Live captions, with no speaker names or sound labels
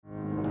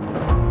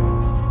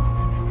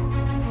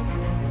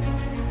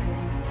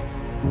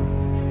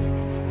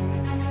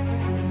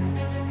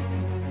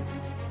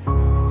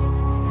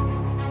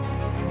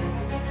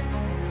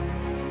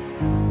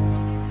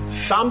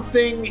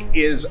Something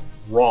is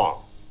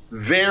wrong.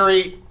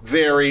 Very,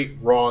 very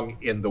wrong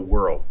in the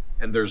world.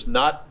 And there's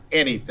not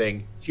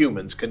anything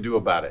humans can do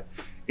about it.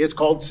 It's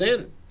called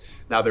sin.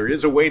 Now, there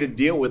is a way to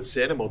deal with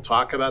sin, and we'll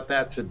talk about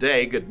that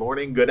today. Good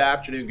morning, good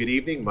afternoon, good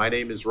evening. My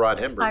name is Rod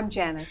Hember. I'm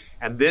Janice.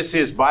 And this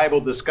is Bible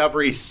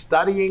Discovery,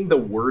 studying the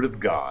Word of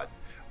God,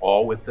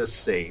 all with the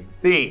same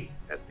theme.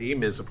 That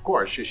theme is, of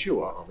course,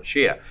 Yeshua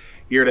HaMashiach.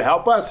 Here to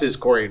help us is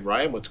Corey and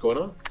Ryan. What's going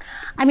on?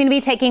 I'm going to be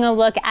taking a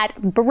look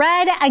at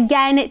bread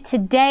again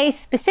today,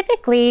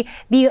 specifically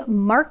the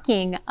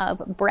marking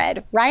of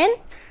bread. Ryan?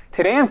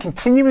 Today I'm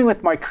continuing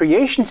with my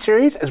creation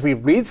series as we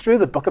read through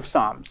the book of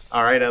Psalms.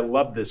 All right, I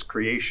love this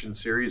creation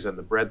series and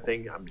the bread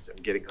thing. I'm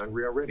getting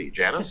hungry already.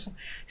 Janice?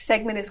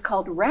 Segment is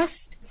called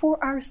Rest for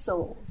Our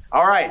Souls.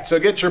 All right, so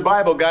get your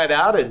Bible guide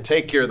out and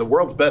take the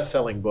world's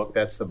best-selling book.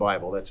 That's the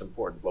Bible. That's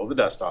important. Blow the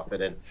dust off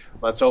it and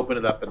let's open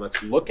it up and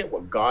let's look at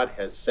what God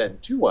has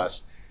said to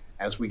us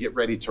as we get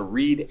ready to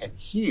read and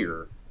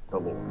hear the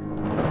Lord.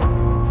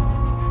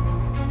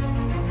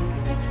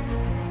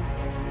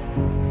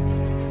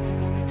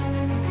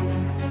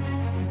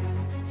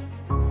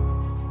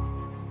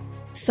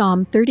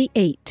 Psalm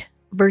 38,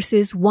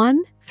 verses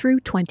 1 through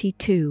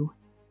 22.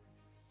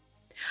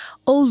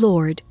 O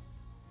Lord,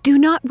 do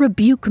not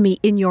rebuke me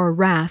in your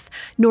wrath,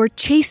 nor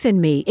chasten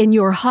me in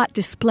your hot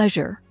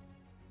displeasure.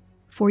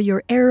 For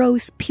your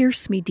arrows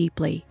pierce me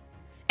deeply,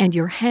 and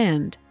your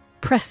hand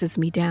presses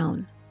me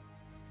down.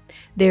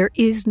 There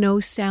is no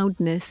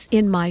soundness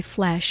in my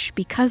flesh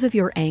because of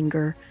your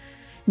anger,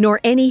 nor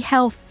any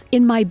health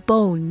in my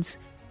bones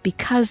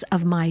because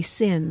of my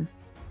sin.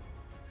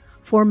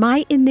 For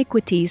my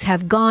iniquities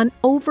have gone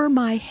over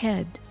my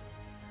head.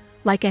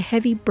 Like a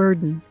heavy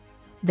burden,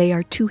 they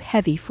are too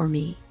heavy for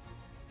me.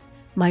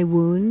 My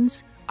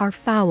wounds are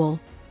foul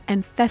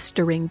and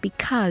festering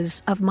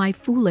because of my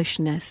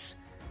foolishness.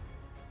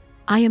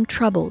 I am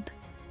troubled.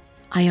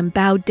 I am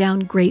bowed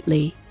down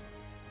greatly.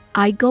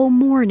 I go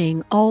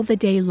mourning all the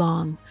day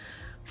long,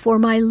 for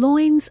my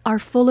loins are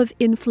full of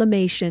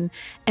inflammation,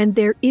 and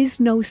there is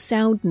no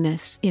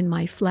soundness in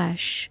my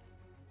flesh.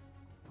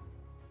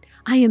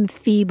 I am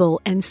feeble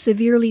and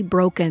severely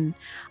broken.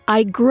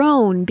 I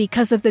groan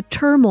because of the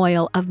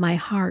turmoil of my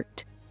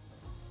heart.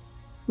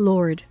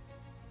 Lord,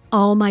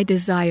 all my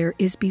desire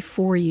is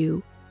before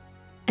you,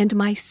 and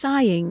my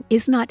sighing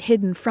is not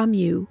hidden from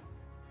you.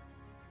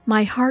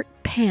 My heart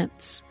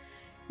pants,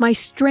 my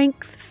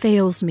strength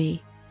fails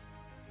me.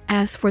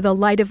 As for the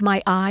light of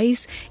my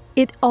eyes,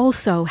 it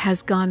also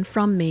has gone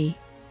from me.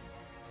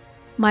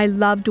 My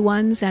loved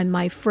ones and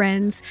my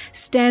friends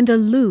stand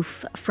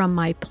aloof from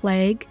my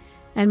plague,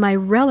 and my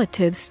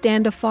relatives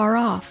stand afar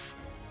off.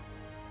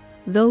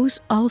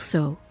 Those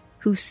also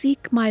who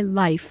seek my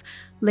life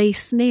lay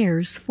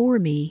snares for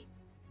me.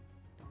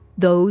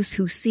 Those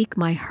who seek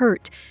my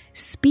hurt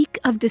speak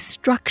of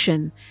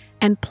destruction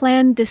and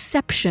plan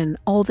deception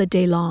all the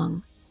day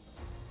long.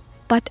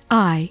 But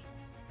I,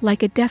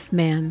 like a deaf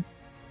man,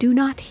 do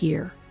not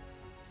hear,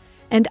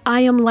 and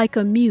I am like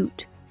a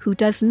mute who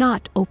does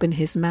not open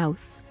his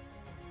mouth.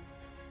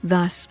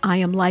 Thus I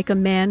am like a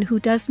man who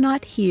does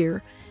not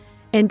hear,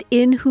 and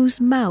in whose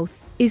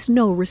mouth is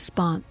no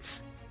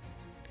response.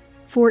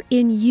 For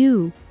in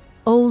you,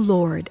 O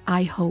Lord,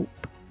 I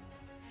hope.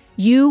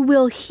 You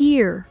will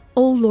hear,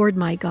 O Lord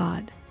my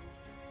God.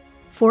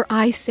 For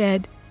I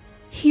said,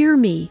 hear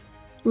me,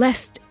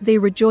 lest they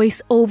rejoice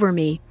over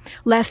me,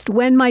 lest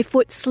when my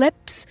foot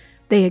slips,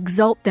 they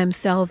exalt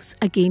themselves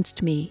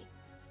against me.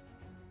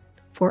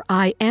 For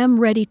I am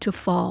ready to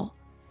fall,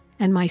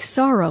 and my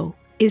sorrow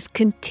is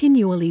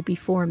continually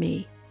before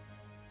me.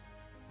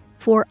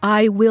 For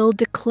I will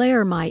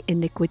declare my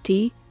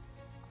iniquity.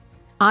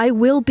 I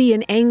will be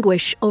in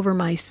anguish over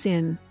my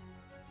sin.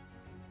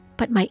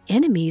 But my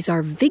enemies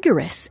are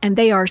vigorous and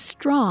they are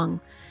strong,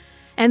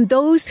 and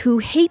those who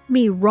hate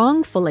me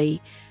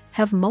wrongfully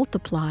have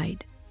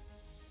multiplied.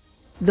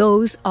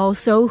 Those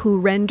also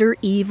who render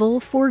evil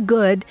for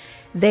good,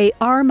 they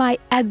are my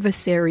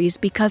adversaries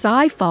because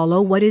I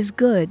follow what is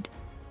good.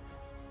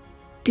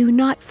 Do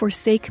not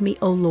forsake me,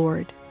 O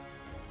Lord.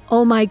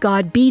 O my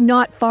God, be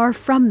not far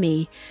from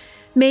me.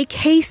 Make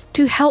haste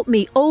to help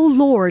me, O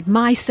Lord,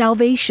 my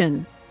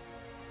salvation.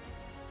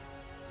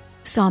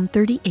 Psalm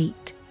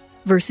 38,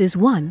 verses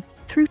 1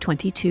 through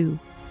 22.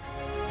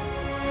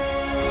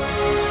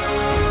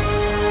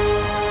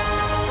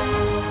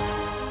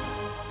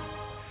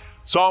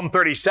 Psalm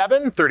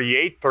 37,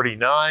 38,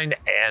 39,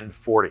 and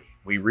 40.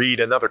 We read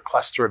another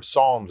cluster of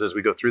Psalms as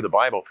we go through the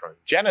Bible from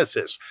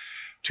Genesis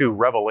to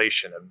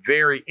Revelation. A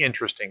very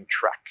interesting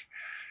trek.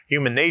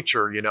 Human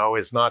nature,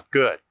 is not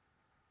good.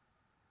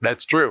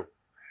 That's true.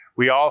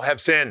 We all have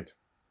sinned.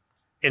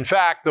 In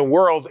fact, the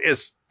world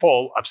is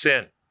full of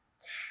sin.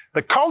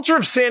 The culture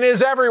of sin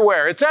is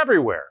everywhere. It's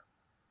everywhere.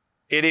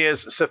 It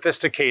is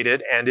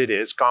sophisticated and it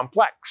is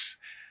complex.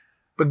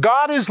 But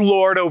God is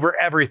Lord over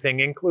everything,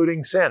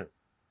 including sin.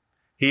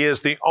 He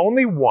is the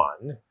only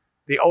one,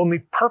 the only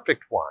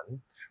perfect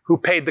one, who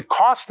paid the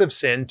cost of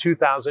sin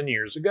 2,000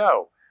 years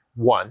ago,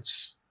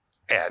 once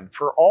and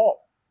for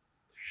all.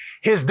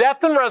 His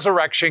death and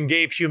resurrection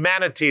gave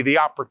humanity the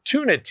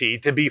opportunity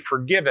to be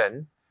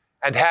forgiven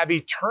and have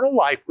eternal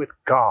life with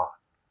God.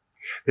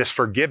 This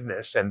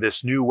forgiveness and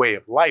this new way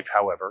of life,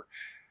 however,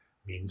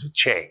 means a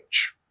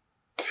change.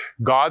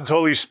 God's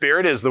Holy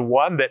Spirit is the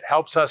one that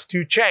helps us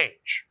to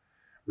change.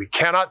 We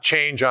cannot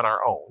change on our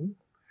own.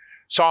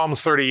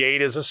 Psalms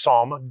 38 is a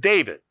psalm of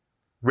David,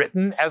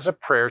 written as a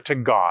prayer to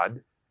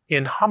God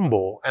in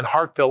humble and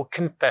heartfelt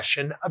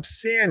confession of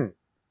sin.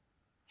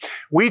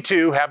 We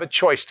too have a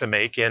choice to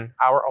make in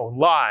our own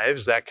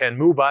lives that can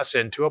move us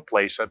into a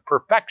place of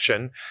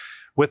perfection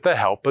with the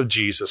help of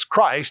Jesus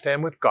Christ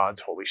and with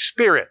God's Holy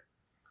Spirit.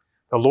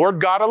 The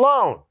Lord God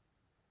alone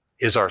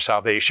is our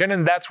salvation,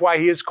 and that's why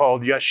he is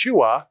called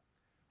Yeshua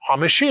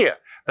HaMashiach.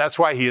 That's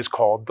why he is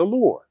called the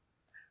Lord.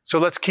 So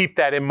let's keep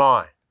that in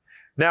mind.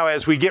 Now,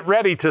 as we get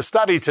ready to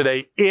study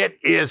today, it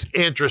is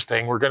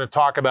interesting. We're going to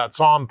talk about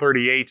Psalm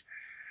 38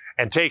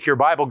 and take your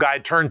Bible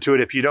guide, turn to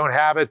it. If you don't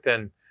have it,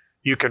 then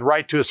you can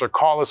write to us or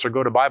call us or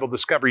go to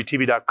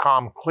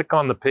BibleDiscoveryTV.com, click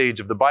on the page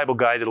of the Bible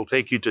guide. It'll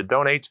take you to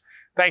donate.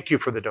 Thank you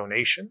for the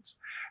donations.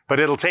 But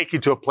it'll take you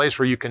to a place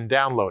where you can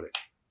download it,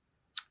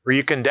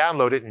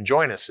 and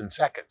join us in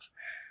seconds.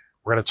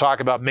 We're going to talk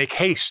about make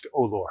haste,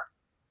 O Lord.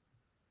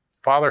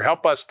 Father,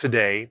 help us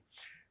today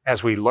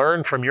as we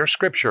learn from your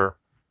scripture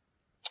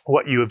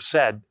what you have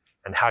said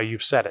and how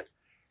you've said it.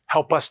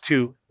 Help us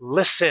to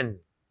listen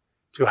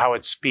to how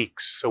it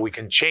speaks so we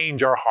can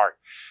change our heart.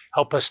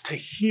 Help us to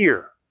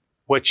hear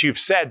what you've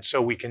said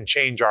so we can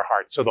change our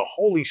heart, so the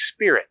Holy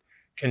Spirit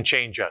can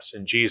change us.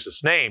 In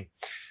Jesus' name,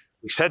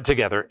 we said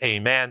together,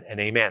 amen and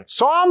amen.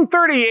 Psalm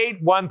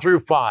 38, 1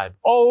 through 5.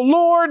 O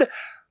Lord,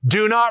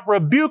 do not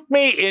rebuke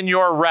me in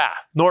your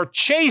wrath, nor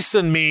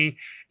chasten me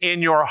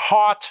in your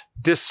hot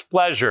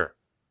displeasure.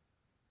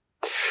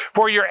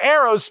 For your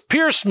arrows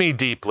pierce me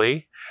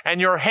deeply, and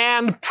your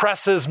hand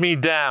presses me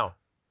down.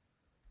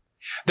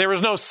 There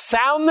is no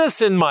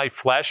soundness in my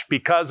flesh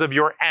because of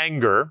your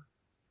anger,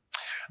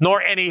 nor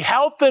any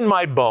health in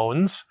my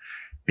bones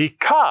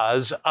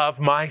because of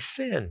my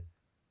sin.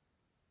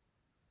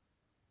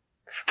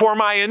 For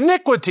my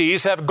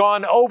iniquities have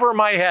gone over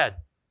my head.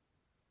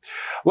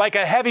 Like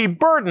a heavy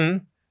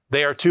burden,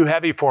 they are too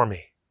heavy for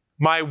me.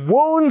 My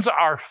wounds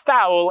are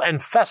foul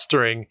and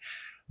festering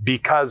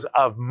because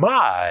of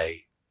my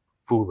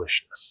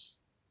foolishness.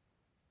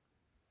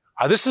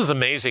 This is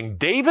amazing.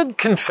 David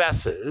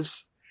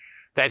confesses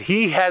that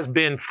he has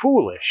been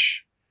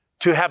foolish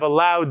to have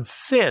allowed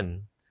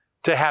sin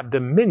to have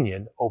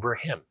dominion over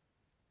him,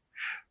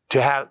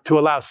 to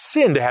allow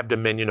sin to have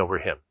dominion over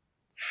him.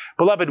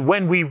 Beloved,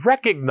 when we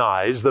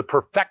recognize the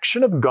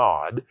perfection of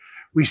God,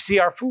 we see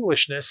our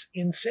foolishness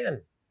in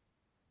sin.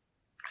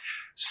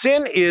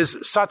 Sin is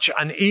such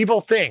an evil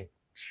thing,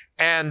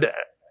 and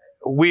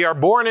we are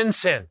born in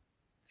sin,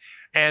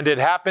 and it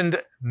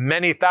happened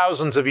many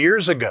thousands of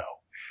years ago.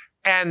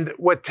 And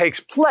what takes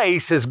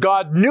place is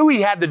God knew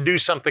he had to do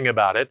something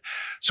about it.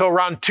 So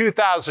around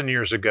 2,000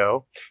 years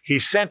ago, he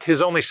sent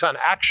his only son.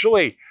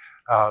 Actually,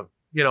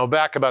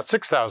 back about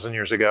 6,000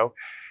 years ago,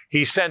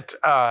 he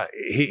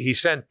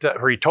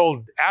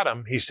told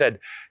Adam, he said,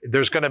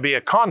 there's going to be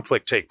a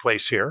conflict take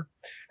place here,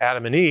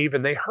 Adam and Eve,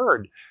 and they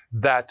heard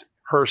that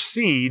her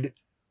seed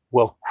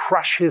will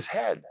crush his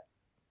head.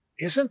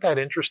 Isn't that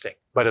interesting?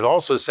 But it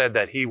also said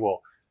that he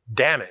will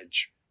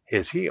damage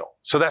his heel.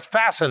 So that's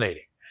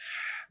fascinating.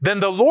 Then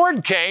the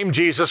Lord came,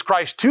 Jesus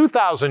Christ,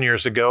 2,000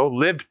 years ago,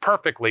 lived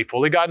perfectly,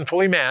 fully God and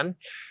fully man,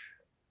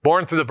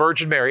 born through the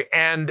Virgin Mary.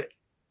 And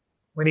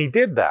when he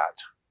did that,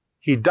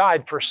 he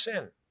died for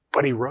sin,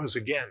 but he rose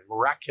again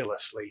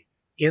miraculously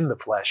in the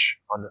flesh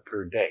on the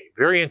third day.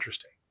 Very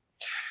interesting.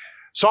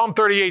 Psalm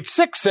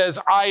 38:6 says,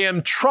 I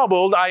am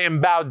troubled, I am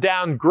bowed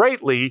down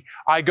greatly.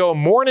 I go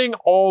mourning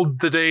all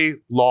the day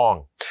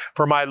long.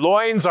 For my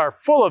loins are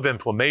full of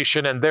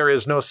inflammation, and there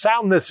is no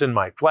soundness in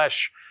my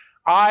flesh.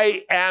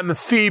 I am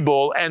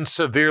feeble and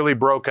severely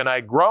broken.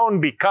 I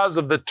groan because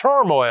of the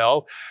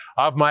turmoil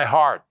of my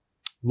heart.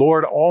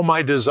 Lord, all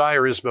my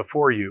desire is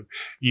before you.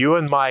 You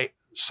and my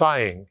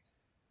sighing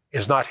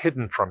is not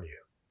hidden from you.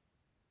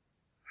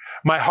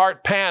 My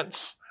heart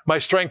pants. My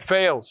strength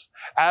fails.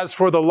 As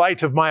for the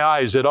light of my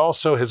eyes, it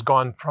also has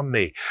gone from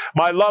me.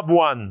 My loved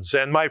ones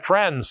and my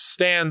friends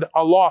stand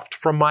aloft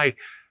from my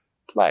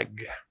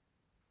plague.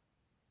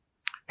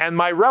 And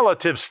my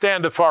relatives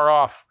stand afar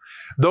off.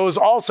 Those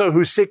also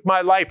who seek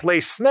my life lay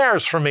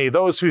snares for me.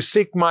 Those who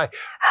seek my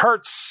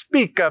hurt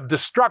speak of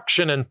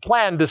destruction and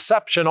plan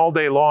deception all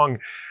day long.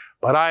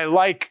 But I,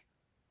 like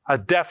a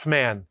deaf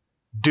man,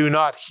 do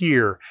not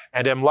hear,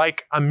 and am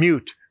like a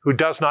mute who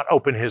does not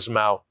open his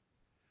mouth.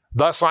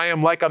 Thus I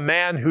am like a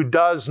man who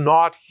does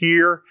not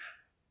hear,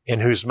 in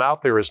whose mouth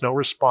there is no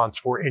response.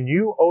 For in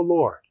you, O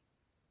Lord,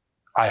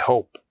 I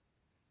hope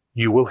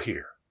you will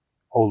hear.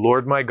 O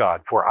Lord my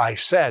God, for I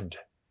said,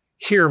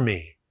 hear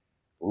me,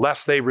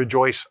 lest they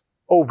rejoice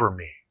over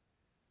me,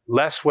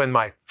 lest when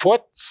my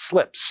foot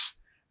slips,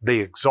 they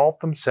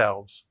exalt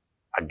themselves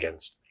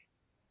against me.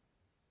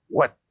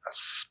 What a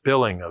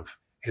spilling of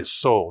his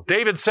soul.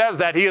 David says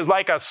that he is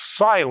like a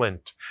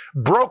silent,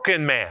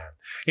 broken man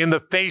in the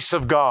face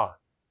of God.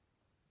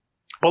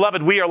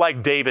 Beloved, we are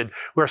like David.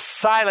 We're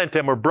silent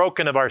and we're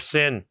broken of our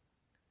sin.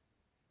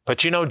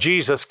 But you know,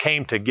 Jesus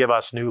came to give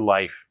us new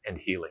life and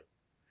healing.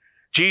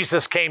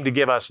 Jesus came to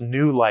give us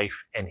new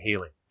life and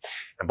healing.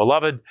 And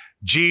beloved,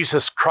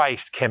 Jesus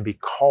Christ can be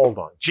called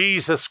on.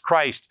 Jesus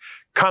Christ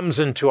comes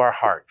into our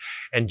heart.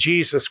 And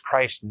Jesus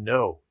Christ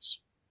knows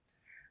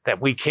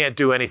that we can't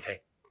do anything.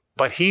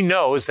 But he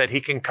knows that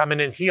he can come in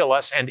and heal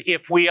us. And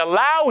if we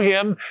allow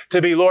him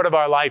to be Lord of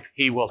our life,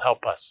 he will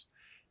help us.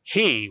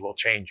 He will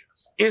change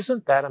us.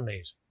 Isn't that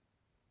amazing?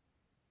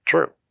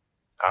 True.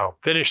 I'll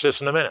finish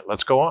this in a minute.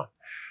 Let's go on.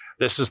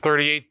 This is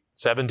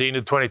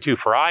 38:17-22.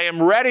 For I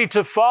am ready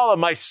to fall,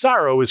 and my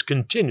sorrow is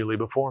continually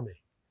before me.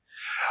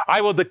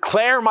 I will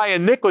declare my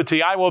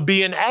iniquity. I will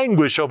be in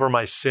anguish over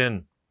my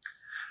sin.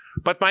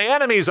 But my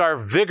enemies are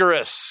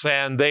vigorous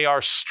and they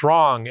are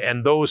strong,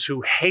 and those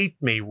who hate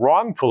me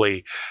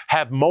wrongfully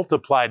have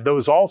multiplied.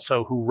 Those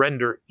also who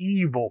render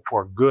evil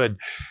for good,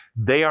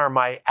 they are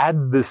my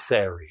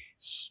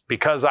adversaries,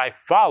 because I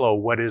follow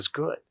what is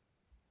good.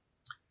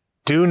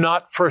 Do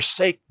not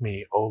forsake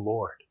me, O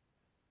Lord.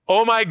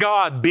 O my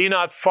God, be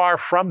not far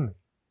from me.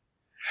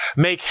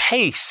 Make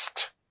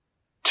haste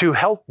to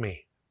help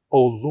me, O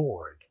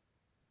Lord,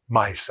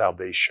 my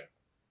salvation.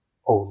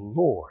 O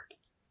Lord,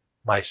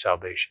 my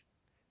salvation.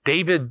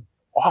 David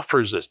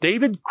offers this.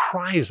 David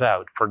cries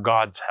out for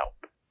God's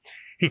help.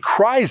 He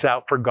cries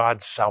out for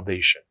God's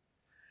salvation.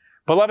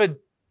 Beloved,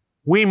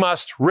 we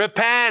must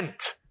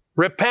repent.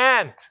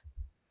 Repent.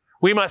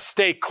 We must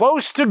stay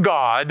close to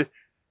God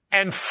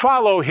and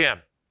follow him.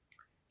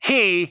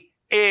 He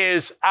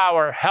is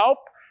our help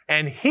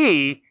and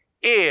he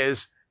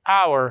is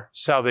our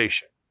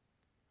salvation.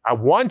 I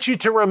want you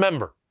to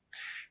remember,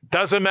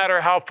 doesn't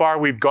matter how far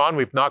we've gone,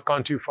 we've not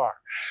gone too far.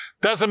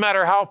 Doesn't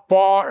matter how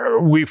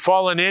far we've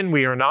fallen in,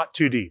 we are not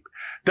too deep.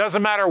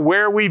 Doesn't matter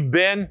where we've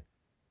been,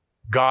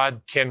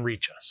 God can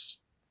reach us.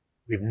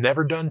 We've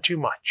never done too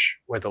much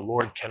where the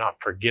Lord cannot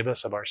forgive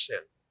us of our sin,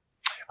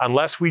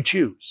 unless we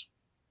choose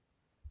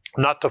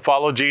not to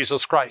follow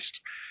Jesus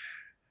Christ.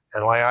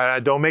 And I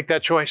don't make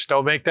that choice.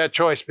 Don't make that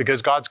choice,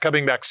 because God's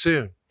coming back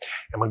soon.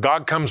 And when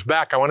God comes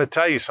back, I want to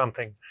tell you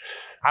something.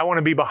 I want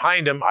to be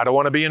behind him. I don't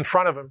want to be in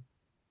front of him.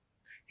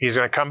 He's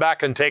going to come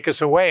back and take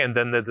us away. And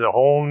then there's a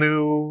whole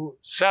new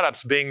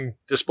setup's being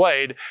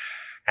displayed.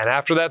 And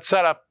after that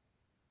setup,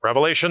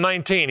 Revelation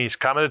 19, he's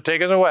coming to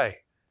take us away.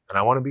 And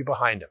I want to be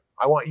behind him.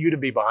 I want you to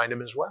be behind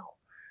him as well.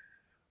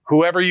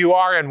 Whoever you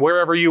are and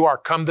wherever you are,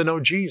 come to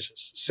know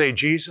Jesus. Say,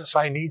 Jesus,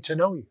 I need to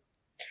know you.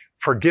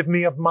 Forgive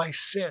me of my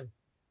sin.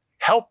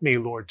 Help me,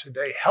 Lord,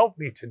 today. Help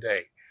me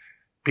today.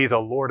 Be the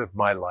Lord of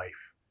my life.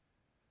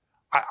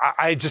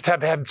 I just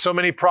have had so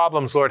many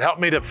problems, Lord. Help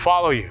me to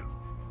follow you.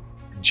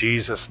 In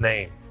Jesus'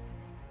 name,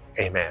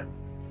 amen.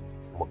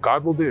 And what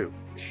God will do,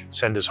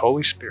 send his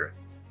Holy Spirit,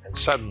 and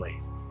suddenly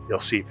you'll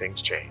see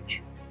things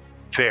change.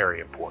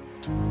 Very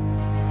important.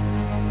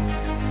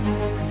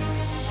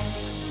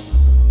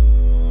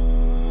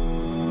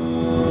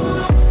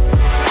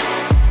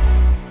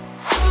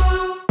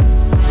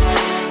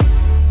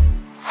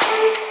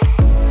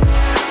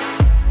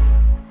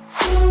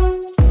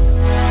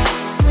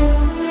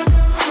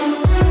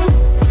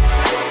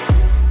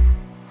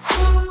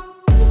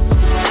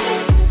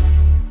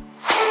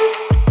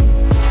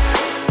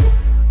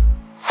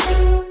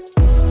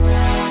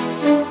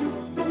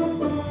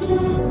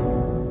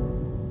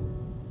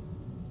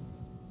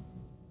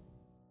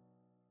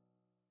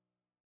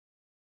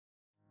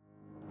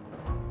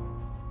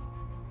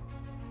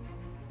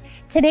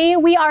 Today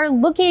we are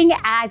looking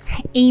at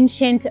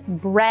ancient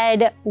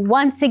bread.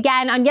 Once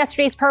again, on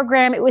yesterday's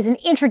program, it was an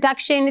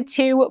introduction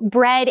to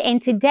bread,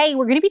 and today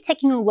we're going to be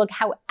taking a look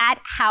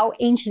at how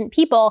ancient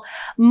people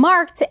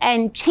marked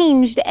and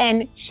changed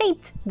and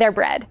shaped their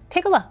bread.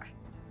 Take a look.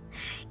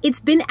 It's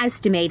been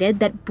estimated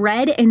that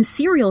bread and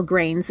cereal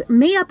grains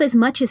made up as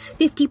much as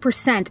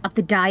 50% of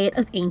the diet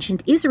of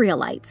ancient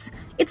Israelites.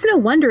 It's no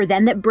wonder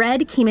then that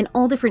bread came in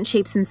all different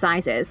shapes and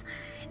sizes.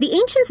 The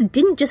ancients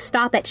didn't just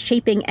stop at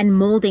shaping and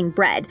molding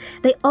bread,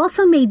 they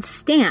also made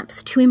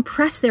stamps to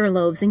impress their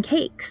loaves and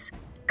cakes.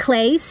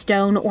 Clay,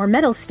 stone, or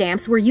metal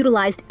stamps were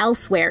utilized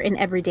elsewhere in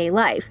everyday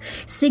life.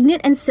 Signet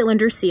and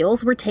cylinder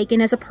seals were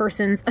taken as a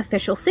person's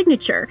official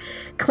signature.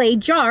 Clay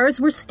jars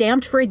were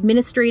stamped for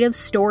administrative,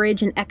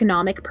 storage, and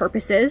economic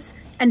purposes.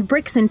 And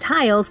bricks and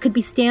tiles could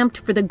be stamped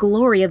for the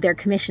glory of their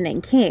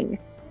commissioning king.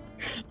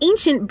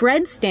 Ancient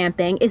bread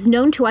stamping is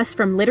known to us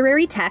from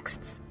literary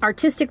texts,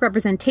 artistic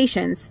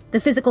representations,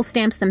 the physical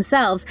stamps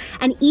themselves,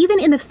 and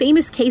even in the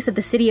famous case of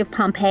the city of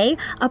Pompeii,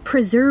 a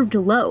preserved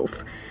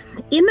loaf.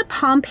 In the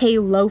Pompeii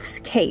loaf's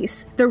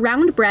case, the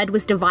round bread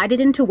was divided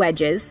into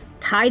wedges,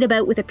 tied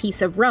about with a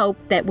piece of rope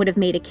that would have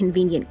made a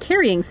convenient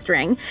carrying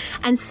string,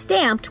 and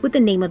stamped with the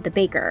name of the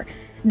baker.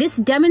 This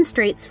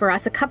demonstrates for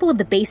us a couple of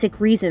the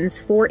basic reasons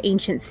for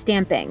ancient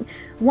stamping.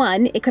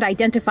 One, it could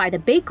identify the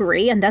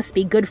bakery and thus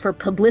be good for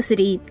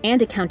publicity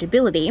and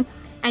accountability.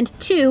 And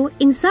two,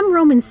 in some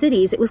Roman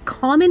cities, it was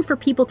common for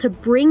people to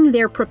bring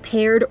their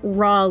prepared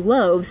raw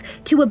loaves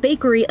to a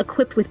bakery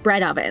equipped with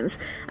bread ovens.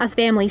 A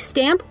family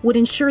stamp would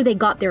ensure they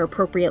got their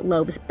appropriate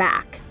loaves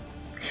back.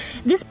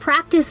 This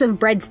practice of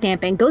bread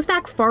stamping goes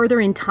back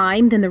farther in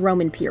time than the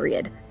Roman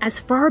period. As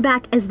far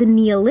back as the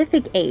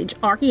Neolithic age,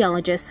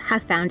 archaeologists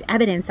have found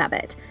evidence of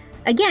it.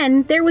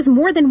 Again, there was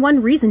more than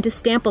one reason to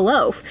stamp a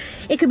loaf.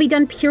 It could be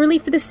done purely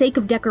for the sake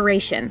of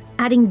decoration,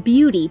 adding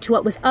beauty to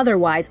what was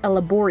otherwise a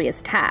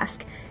laborious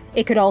task.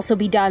 It could also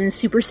be done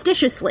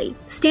superstitiously,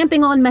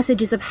 stamping on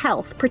messages of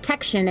health,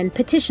 protection, and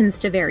petitions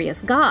to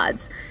various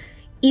gods.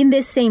 In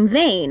this same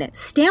vein,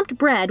 stamped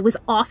bread was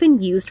often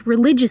used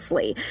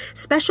religiously.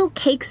 Special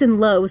cakes and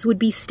loaves would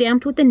be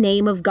stamped with the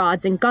name of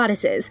gods and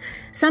goddesses,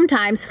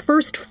 sometimes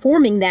first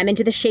forming them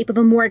into the shape of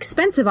a more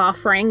expensive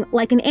offering,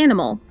 like an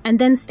animal, and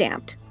then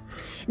stamped.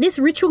 This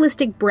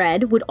ritualistic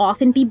bread would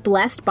often be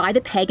blessed by the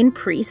pagan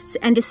priests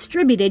and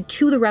distributed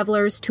to the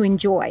revelers to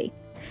enjoy.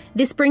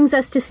 This brings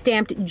us to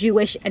stamped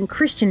Jewish and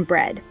Christian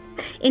bread.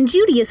 In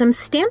Judaism,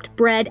 stamped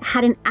bread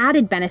had an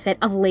added benefit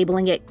of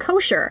labeling it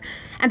kosher,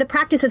 and the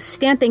practice of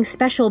stamping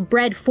special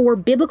bread for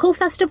biblical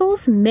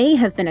festivals may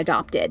have been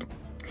adopted.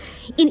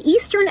 In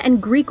Eastern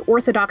and Greek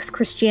Orthodox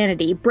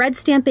Christianity, bread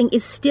stamping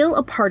is still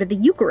a part of the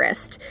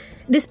Eucharist.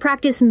 This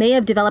practice may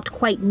have developed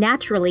quite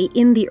naturally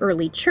in the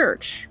early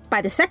church.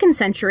 By the 2nd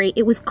century,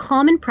 it was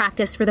common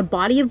practice for the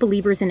body of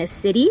believers in a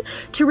city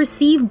to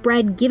receive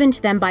bread given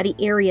to them by the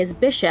area's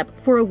bishop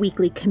for a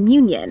weekly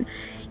communion.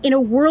 In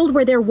a world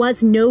where there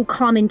was no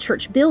common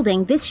church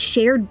building, this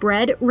shared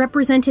bread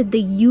represented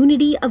the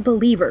unity of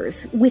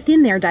believers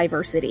within their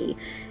diversity.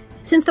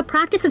 Since the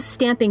practice of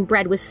stamping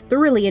bread was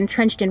thoroughly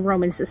entrenched in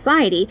Roman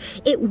society,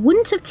 it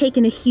wouldn't have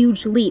taken a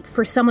huge leap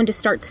for someone to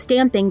start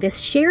stamping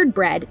this shared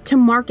bread to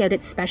mark out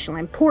its special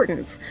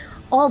importance.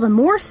 All the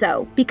more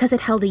so because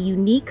it held a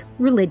unique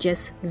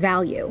religious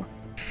value.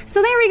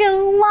 So there we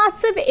go,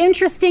 lots of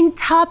interesting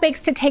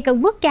topics to take a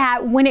look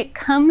at when it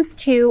comes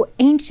to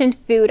ancient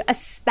food,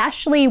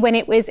 especially when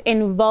it was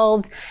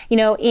involved,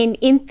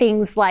 in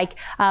things like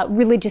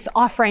religious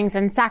offerings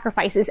and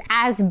sacrifices,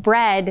 as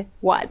bread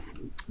was.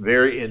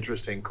 Very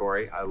interesting,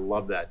 Corey. I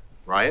love that.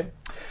 Ryan?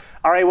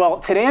 All right,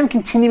 well, today I'm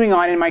continuing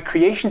on in my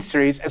creation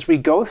series as we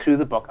go through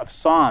the book of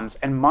Psalms.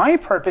 And my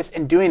purpose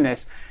in doing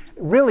this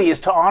really is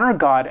to honor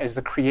God as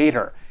the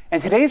creator.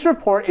 And today's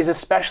report is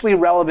especially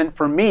relevant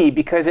for me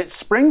because it's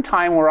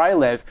springtime where I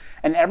live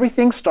and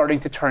everything's starting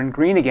to turn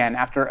green again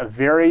after a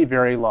very,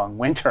 very long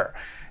winter.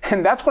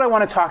 And that's what I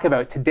want to talk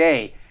about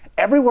today.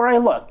 Everywhere I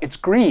look, it's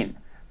green.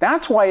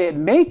 That's why it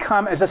may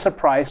come as a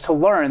surprise to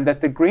learn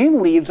that the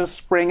green leaves of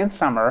spring and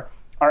summer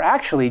are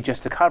actually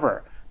just a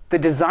cover. The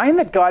design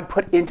that God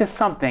put into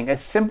something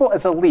as simple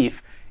as a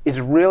leaf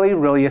is really,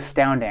 really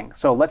astounding.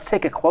 So let's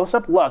take a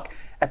close-up look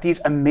at these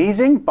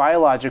amazing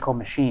biological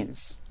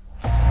machines.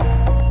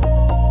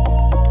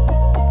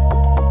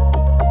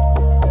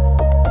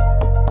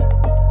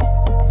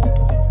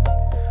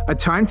 A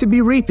time to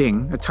be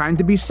reaping, a time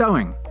to be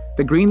sowing.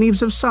 The green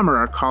leaves of summer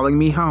are calling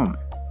me home.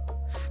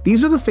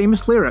 These are the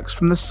famous lyrics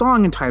from the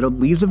song entitled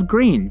Leaves of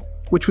Green,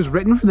 which was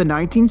written for the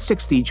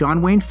 1960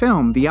 John Wayne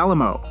film, The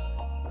Alamo.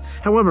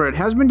 However, it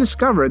has been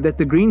discovered that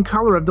the green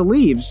color of the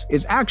leaves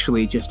is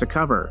actually just a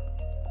cover.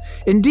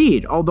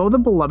 Indeed, although the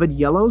beloved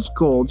yellows,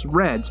 golds,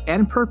 reds,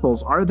 and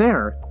purples are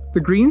there, the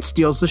green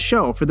steals the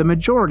show for the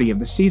majority of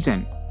the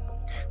season.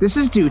 This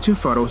is due to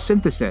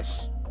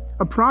photosynthesis,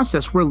 a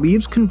process where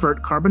leaves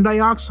convert carbon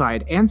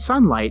dioxide and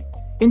sunlight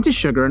into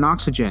sugar and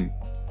oxygen.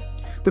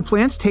 The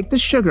plants take the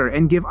sugar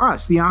and give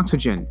us the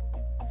oxygen.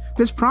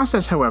 This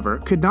process, however,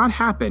 could not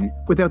happen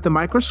without the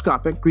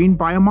microscopic green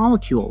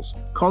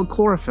biomolecules called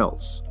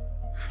chlorophylls.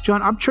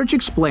 John Upchurch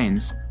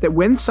explains that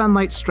when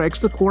sunlight strikes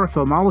the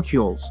chlorophyll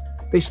molecules,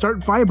 they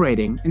start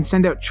vibrating and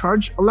send out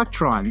charged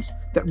electrons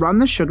that run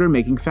the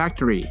sugar-making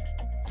factory.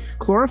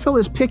 Chlorophyll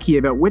is picky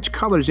about which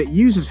colors it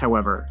uses,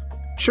 however.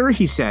 Sure,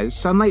 he says,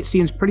 sunlight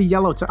seems pretty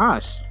yellow to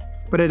us,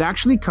 but it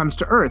actually comes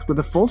to Earth with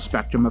a full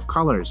spectrum of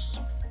colors.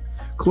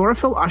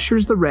 Chlorophyll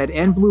ushers the red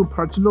and blue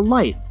parts of the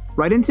light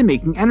right into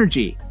making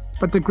energy,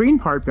 but the green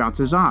part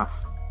bounces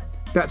off.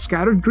 That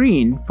scattered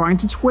green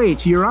finds its way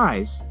to your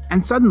eyes,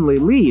 and suddenly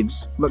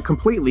leaves look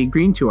completely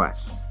green to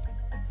us.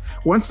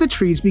 Once the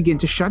trees begin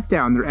to shut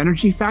down their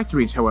energy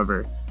factories,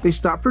 however, they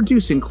stop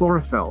producing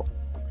chlorophyll.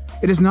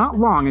 It is not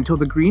long until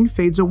the green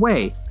fades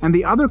away and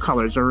the other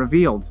colors are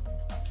revealed.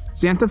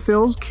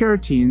 Xanthophylls,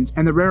 carotenes,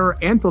 and the rarer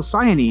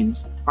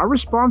anthocyanins are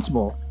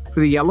responsible for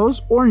the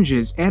yellows,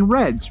 oranges, and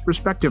reds,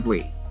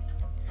 respectively.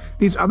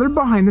 These other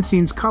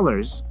behind-the-scenes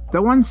colors,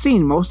 though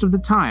unseen most of the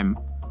time,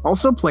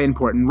 also play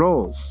important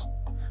roles.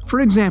 For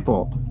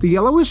example, the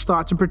yellow is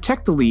thought to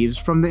protect the leaves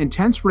from the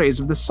intense rays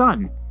of the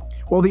sun,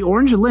 while the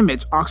orange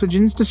limits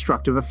oxygen's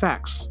destructive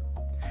effects.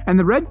 And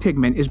the red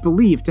pigment is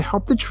believed to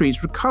help the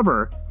trees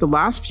recover the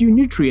last few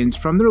nutrients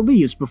from their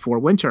leaves before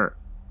winter.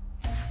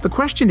 The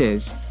question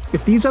is,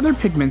 if these other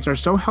pigments are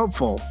so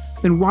helpful,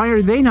 then why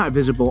are they not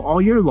visible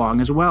all year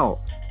long as well?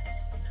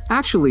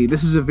 Actually,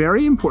 this is a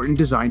very important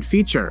design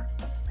feature.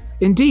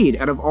 Indeed,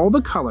 out of all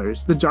the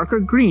colors, the darker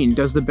green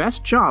does the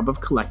best job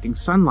of collecting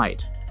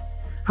sunlight.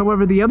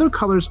 However, the other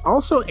colors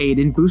also aid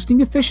in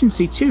boosting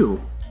efficiency too,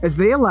 as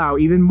they allow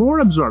even more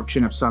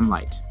absorption of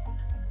sunlight.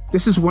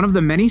 This is one of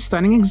the many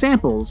stunning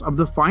examples of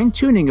the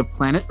fine-tuning of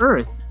planet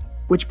Earth,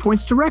 which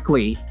points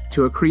directly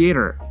to a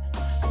creator.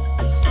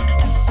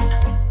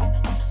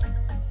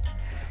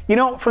 You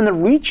know, from the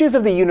reaches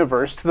of the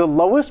universe to the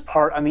lowest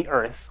part on the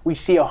Earth, we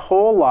see a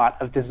whole lot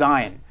of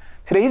design.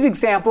 Today's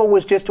example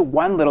was just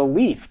one little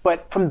leaf,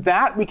 but from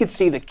that we could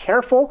see the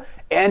careful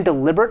and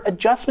deliberate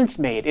adjustments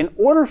made in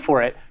order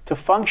for it to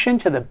function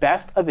to the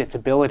best of its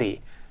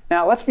ability.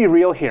 Now, let's be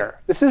real here.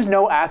 This is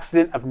no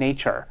accident of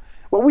nature.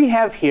 What we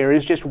have here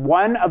is just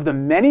one of the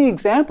many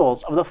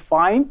examples of the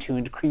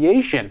fine-tuned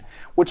creation,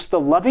 which the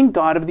loving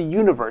God of the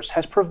universe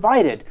has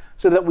provided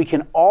so that we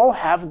can all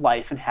have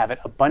life and have it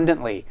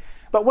abundantly.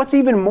 But what's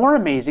even more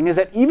amazing is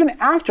that even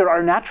after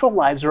our natural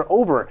lives are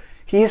over,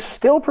 He has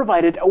still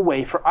provided a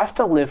way for us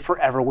to live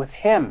forever with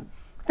Him.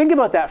 Think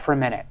about that for a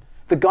minute.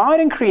 The God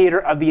and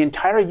Creator of the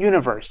entire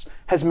universe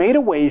has made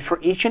a way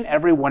for each and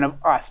every one of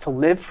us to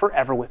live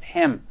forever with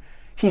Him.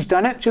 He's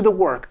done it through the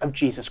work of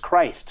Jesus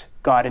Christ,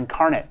 God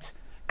incarnate.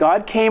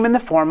 God came in the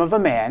form of a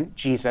man,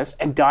 Jesus,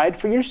 and died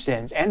for your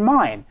sins and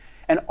mine.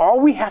 And all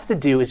we have to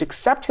do is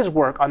accept His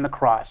work on the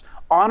cross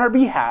on our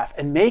behalf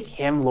and make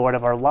Him Lord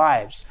of our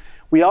lives.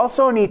 We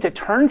also need to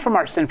turn from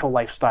our sinful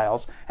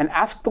lifestyles and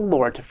ask the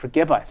Lord to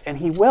forgive us, and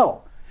He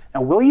will.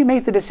 Now, will you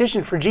make the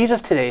decision for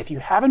Jesus today if you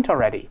haven't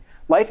already?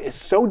 Life is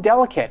so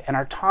delicate and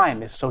our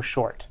time is so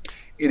short.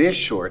 It is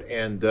short,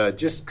 and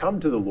just come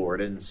to the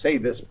Lord and say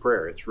this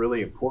prayer. It's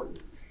really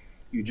important.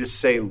 You just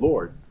say,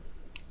 Lord,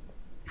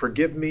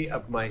 forgive me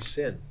of my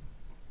sin.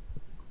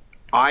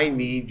 I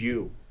need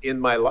you in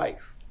my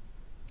life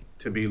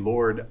to be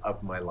Lord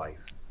of my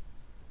life.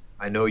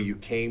 I know you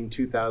came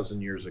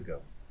 2,000 years ago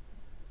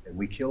and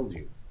we killed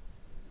you,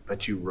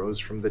 but you rose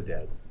from the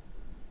dead.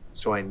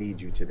 So I need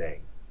you today.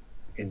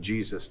 In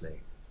Jesus'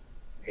 name,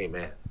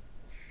 amen.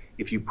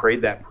 If you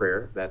prayed that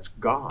prayer, that's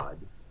God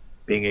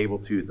being able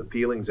to, the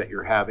feelings that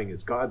you're having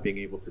is God being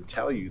able to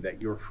tell you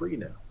that you're free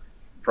now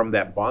from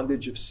that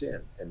bondage of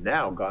sin. And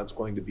now God's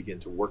going to begin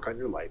to work on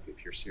your life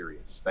if you're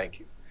serious. Thank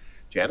you.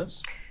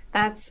 Janice?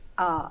 That's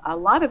a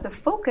lot of the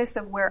focus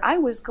of where I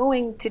was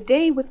going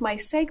today with my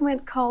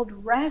segment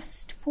called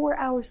Rest for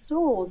Our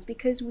Souls,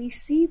 because we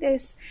see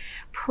this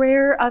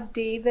prayer of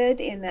David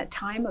in that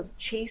time of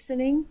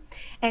chastening.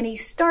 And he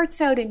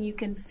starts out, and you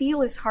can feel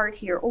his heart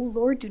here. Oh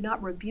Lord, do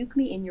not rebuke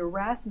me in your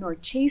wrath, nor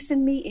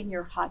chasten me in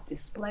your hot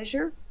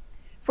displeasure.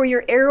 For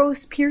your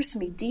arrows pierce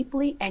me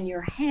deeply, and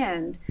your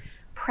hand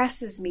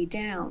presses me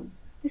down.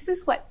 This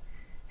is what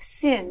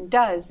sin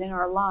does in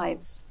our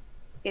lives.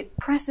 It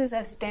presses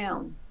us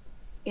down.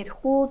 It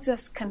holds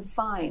us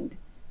confined.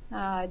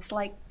 It's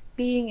like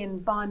being in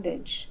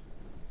bondage,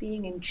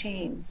 being in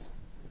chains.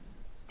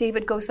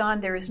 David goes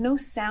on, there is no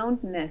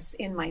soundness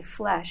in my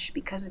flesh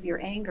because of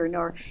your anger,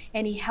 nor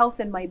any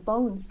health in my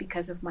bones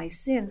because of my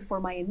sin.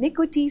 For my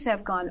iniquities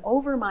have gone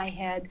over my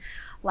head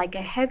like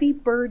a heavy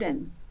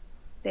burden.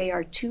 They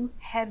are too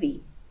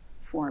heavy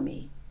for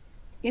me.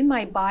 In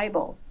my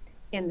Bible,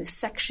 in the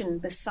section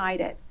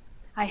beside it,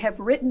 I have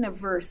written a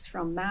verse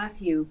from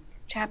Matthew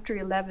chapter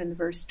 11,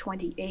 verse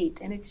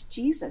 28, and it's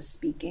Jesus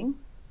speaking.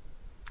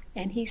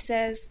 And he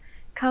says,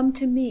 come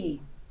to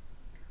me,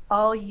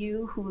 all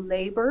you who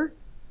labor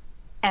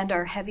and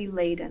are heavy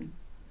laden,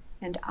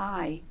 and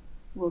I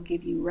will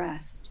give you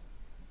rest.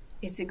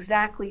 It's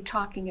exactly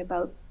talking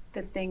about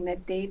the thing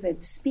that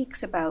David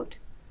speaks about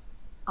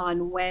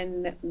on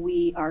when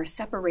we are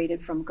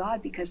separated from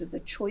God because of the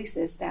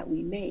choices that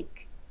we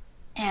make.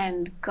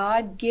 And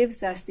God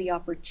gives us the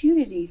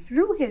opportunity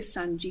through his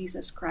Son,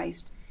 Jesus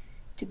Christ,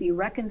 to be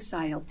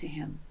reconciled to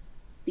him,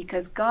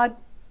 because God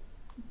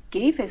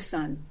gave his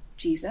Son,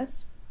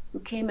 Jesus, who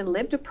came and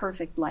lived a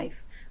perfect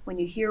life. When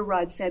you hear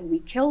Rod said we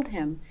killed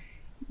him,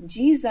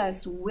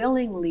 Jesus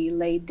willingly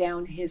laid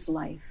down his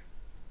life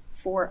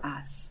for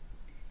us.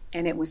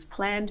 And it was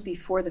planned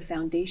before the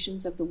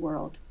foundations of the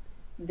world.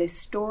 This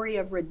story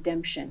of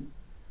redemption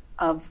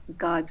of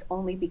God's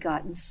only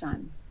begotten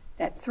Son,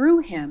 that through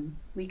him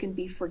we can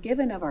be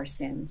forgiven of our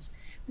sins.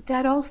 But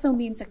that also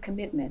means a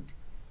commitment.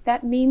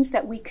 That means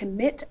that we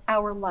commit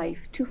our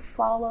life to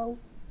follow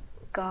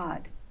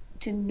God,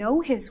 to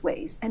know his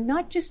ways, and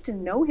not just to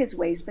know his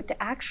ways, but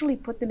to actually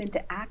put them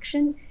into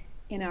action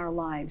in our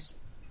lives.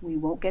 We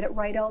won't get it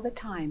right all the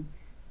time.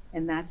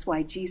 And that's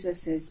why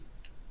Jesus says,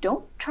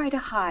 don't try to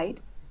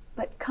hide,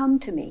 but come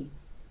to me.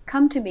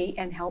 Come to me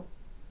and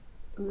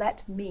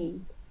let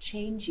me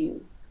change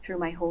you through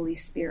my Holy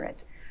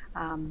Spirit.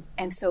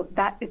 And so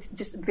that it's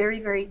just very,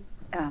 very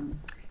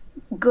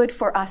good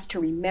for us to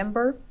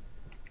remember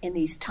in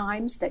these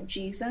times that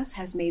Jesus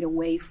has made a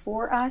way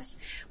for us.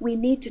 We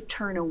need to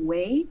turn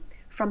away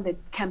from the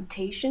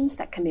temptations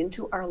that come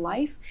into our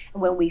life.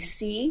 And when we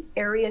see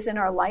areas in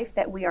our life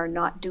that we are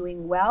not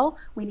doing well,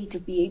 we need to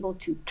be able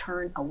to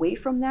turn away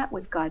from that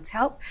with God's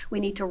help.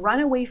 We need to run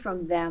away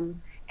from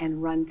them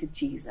and run to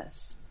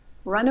Jesus.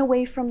 Run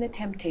away from the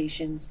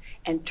temptations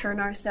and turn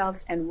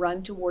ourselves and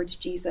run towards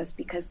Jesus,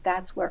 because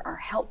that's where our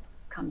help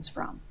comes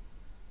from.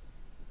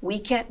 We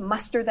can't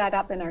muster that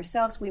up in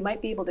ourselves. We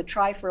might be able to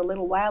try for a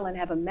little while and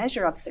have a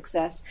measure of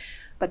success,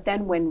 but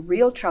then when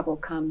real trouble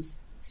comes,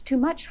 it's too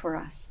much for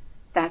us.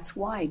 That's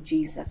why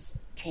Jesus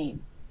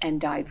came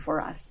and died for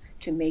us,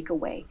 to make a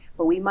way.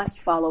 But we must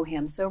follow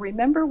him. So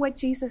remember what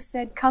Jesus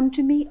said, "Come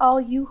to me, all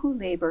you who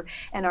labor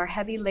and are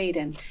heavy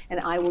laden, and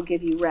I will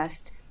give you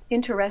rest."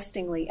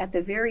 Interestingly, at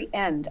the very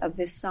end of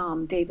this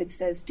psalm, David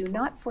says, "Do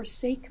not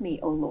forsake me,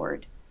 O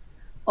Lord.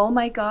 O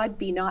my God,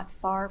 be not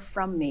far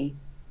from me.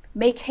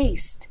 Make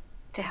haste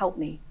to help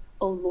me,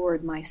 O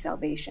Lord, my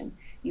salvation."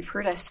 You've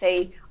heard us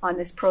say on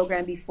this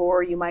program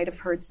before, you might have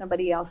heard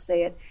somebody else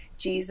say it,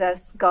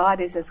 Jesus, God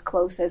is as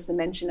close as the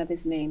mention of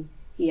his name.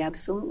 He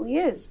absolutely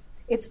is.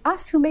 It's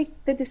us who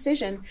make the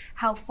decision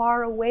how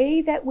far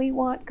away that we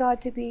want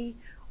God to be,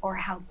 or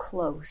how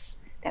close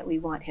that we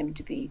want him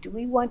to be. Do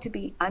we want to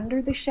be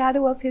under the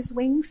shadow of his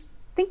wings?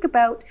 Think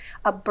about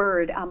a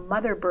bird, a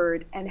mother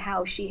bird, and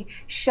how she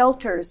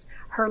shelters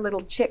her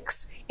little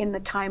chicks in the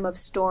time of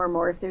storm,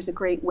 or if there's a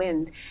great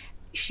wind.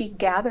 She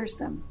gathers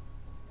them.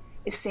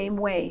 The same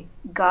way,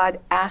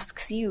 God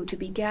asks you to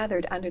be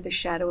gathered under the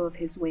shadow of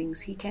his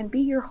wings. He can be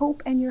your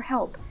hope and your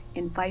help.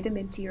 Invite him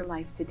into your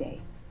life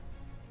today.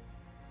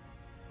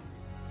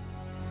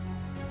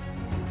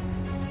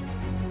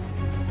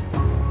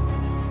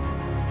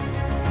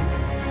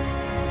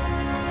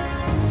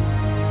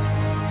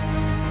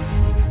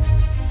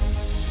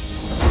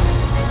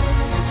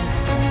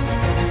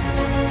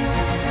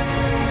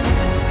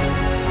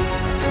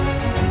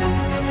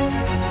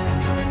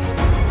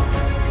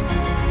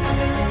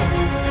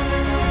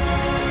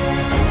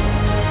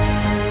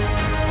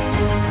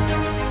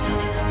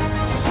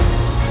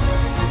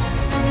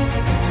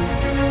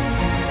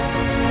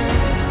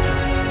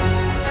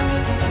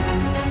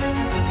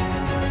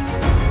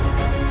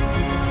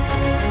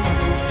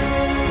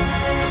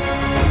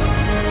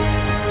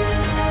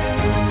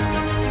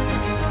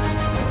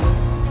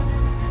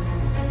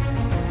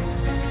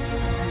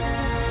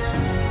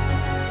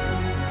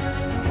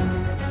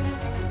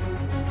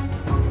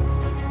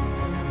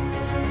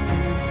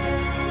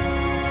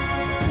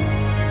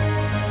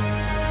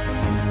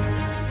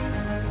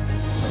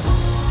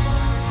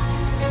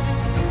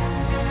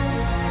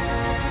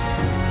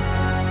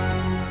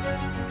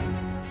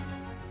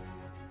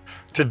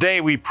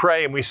 Today we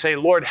pray and we say,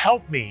 Lord,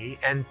 help me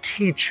and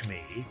teach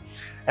me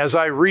as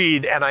I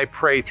read and I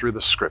pray through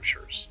the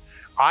scriptures.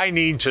 I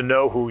need to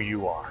know who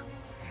you are.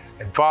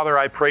 And Father,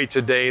 I pray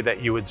today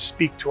that you would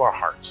speak to our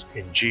hearts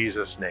in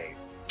Jesus' name.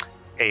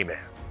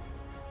 Amen.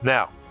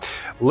 Now,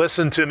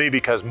 listen to me,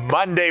 because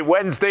Monday,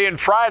 Wednesday, and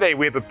Friday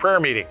we have a prayer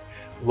meeting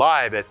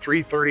live at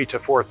 3:30 to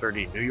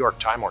 4:30 New York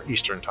time or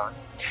Eastern time.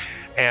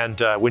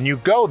 And when you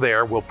go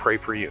there, we'll pray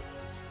for you.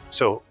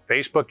 So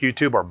Facebook,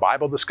 YouTube, or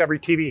Bible Discovery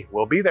TV,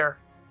 we'll be there.